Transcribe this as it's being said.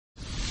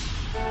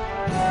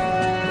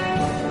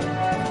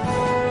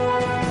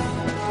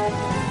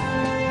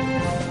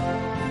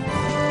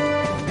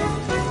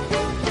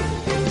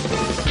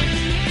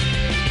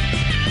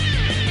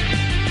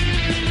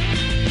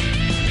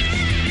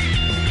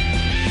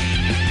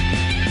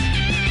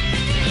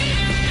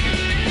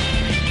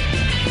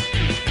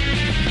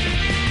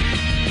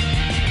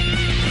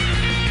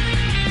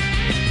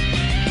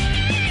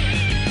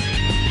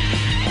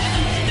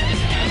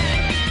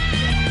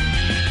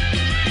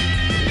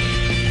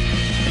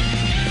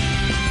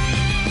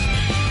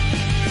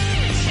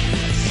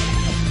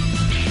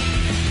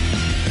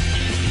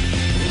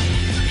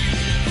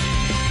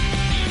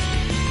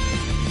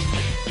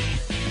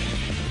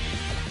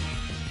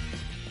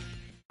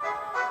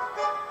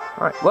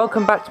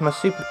Welcome back to my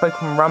Super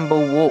Pokemon Rumble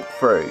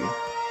walkthrough.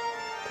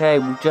 Okay,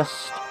 we've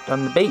just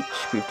done the beach,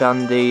 we've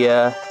done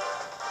the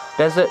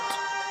desert,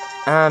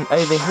 and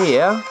over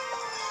here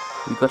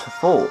we've got a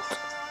fort.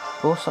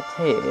 What's up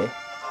here?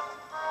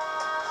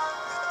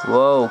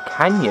 Whoa,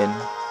 canyon.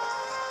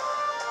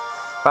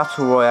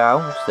 Battle Royale,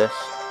 what's this?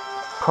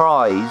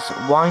 Prize,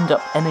 wind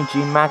up energy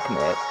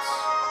magnets.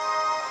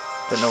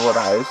 Don't know what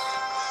that is.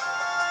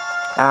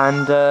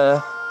 And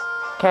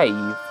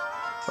cave.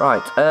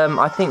 Right,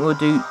 I think we'll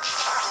do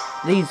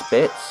these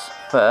bits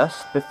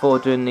first before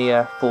doing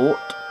the fort.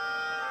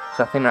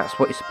 So I think that's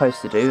what you're supposed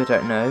to do, I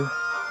don't know.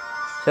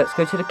 So let's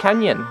go to the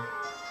canyon.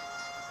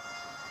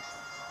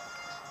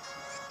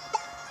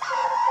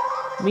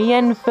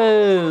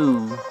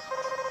 Mienfoo!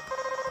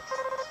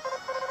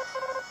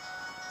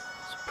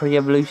 It's a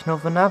pre-evolution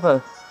of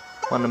another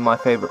one of my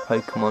favourite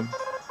Pokemon.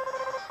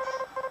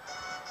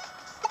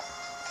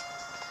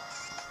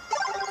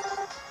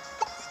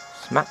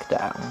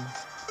 Smackdown.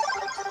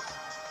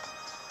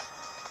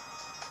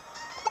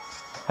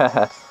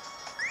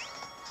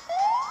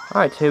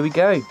 Right, here we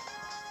go.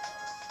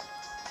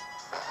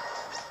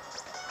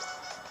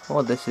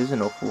 Oh, this is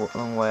an awful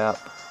long way up.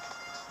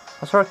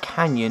 I saw a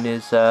canyon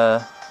is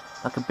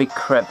like a big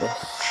crevice.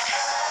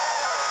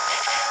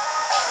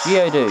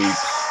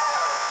 Geodude.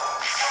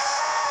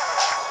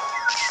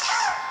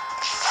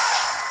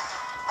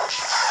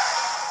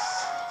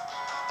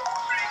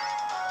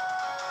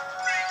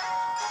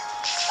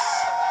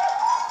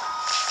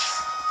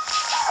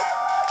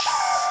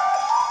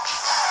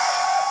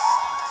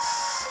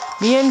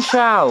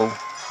 Mienshao!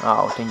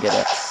 Oh, didn't get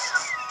it.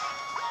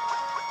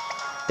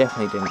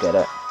 Definitely didn't get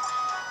it.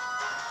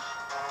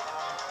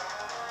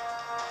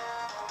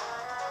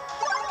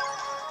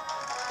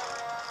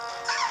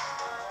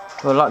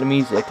 Well, I like the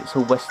music, it's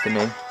all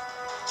westerny.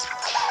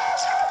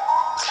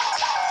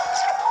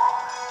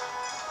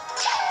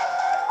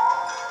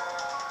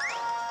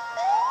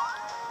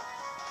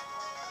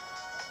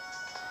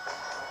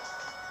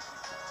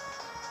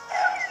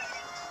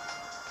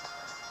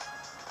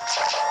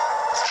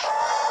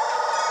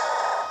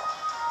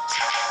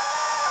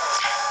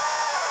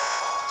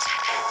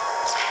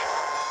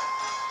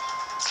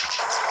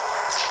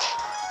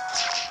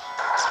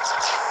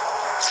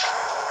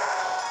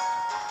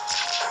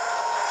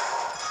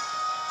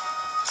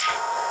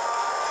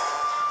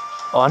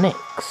 Onyx.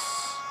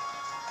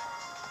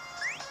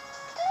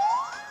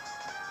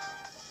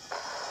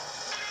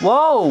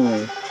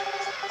 Whoa!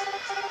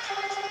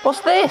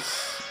 What's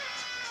this?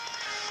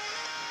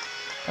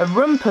 A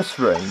RuMpUs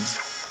room.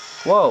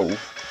 Whoa.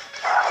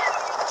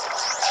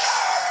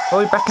 Are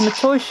we back in the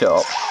toy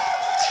shop?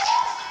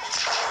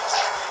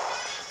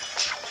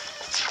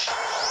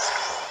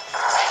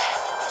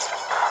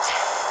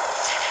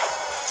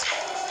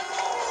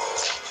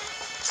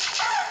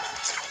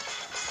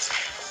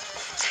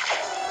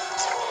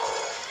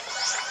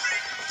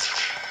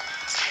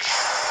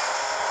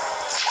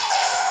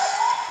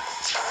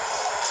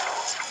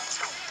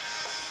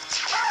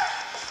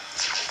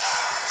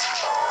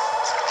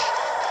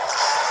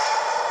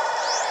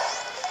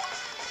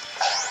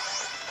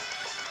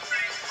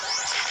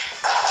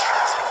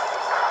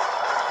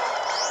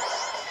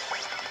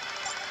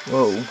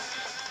 Whoa.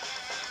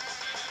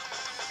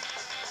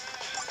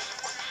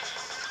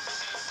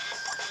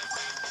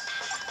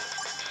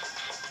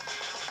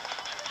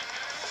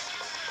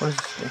 What is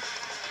this?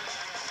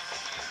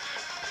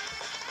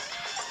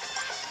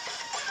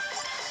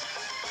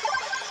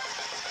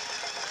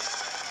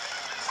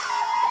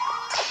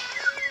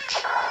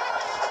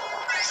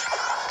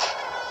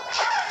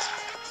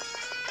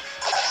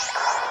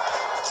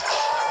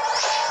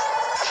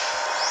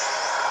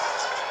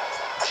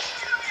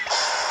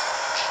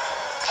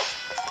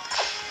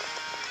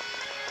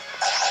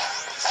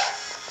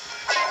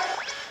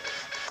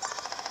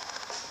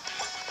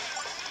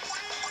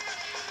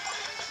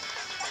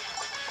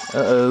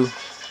 Uh-oh.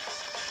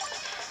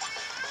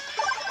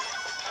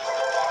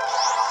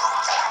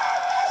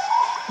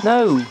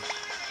 No!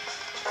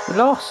 We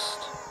lost!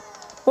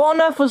 What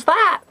on earth was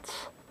that?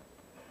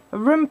 A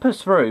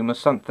RuMpUs room or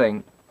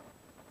something?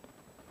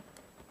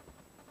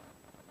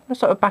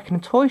 Looks like we're back in a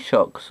toy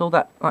shop because all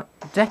that like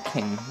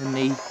decking and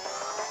the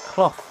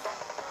cloth.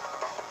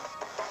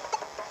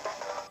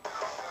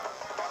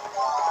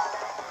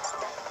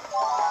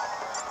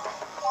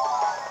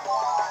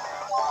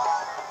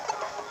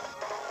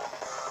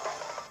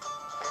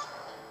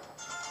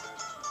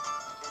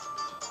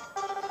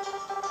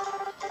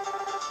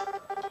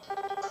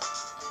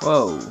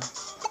 Whoa.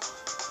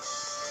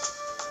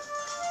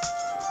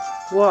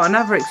 Well, I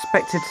never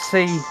expected to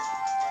see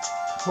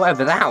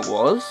whatever that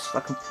was.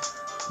 Like a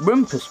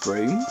RuMpUs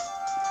room.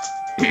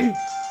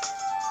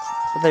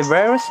 Are they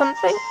rare or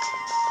something?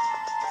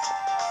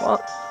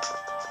 What?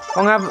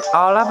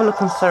 I'll have a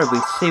look on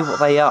Cerebi to see what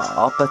they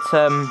are, but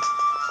I'll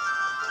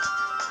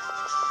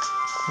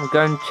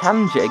go and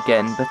challenge it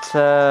again, but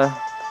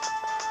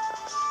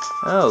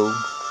oh.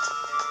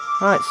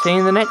 Right, see you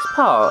in the next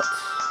part.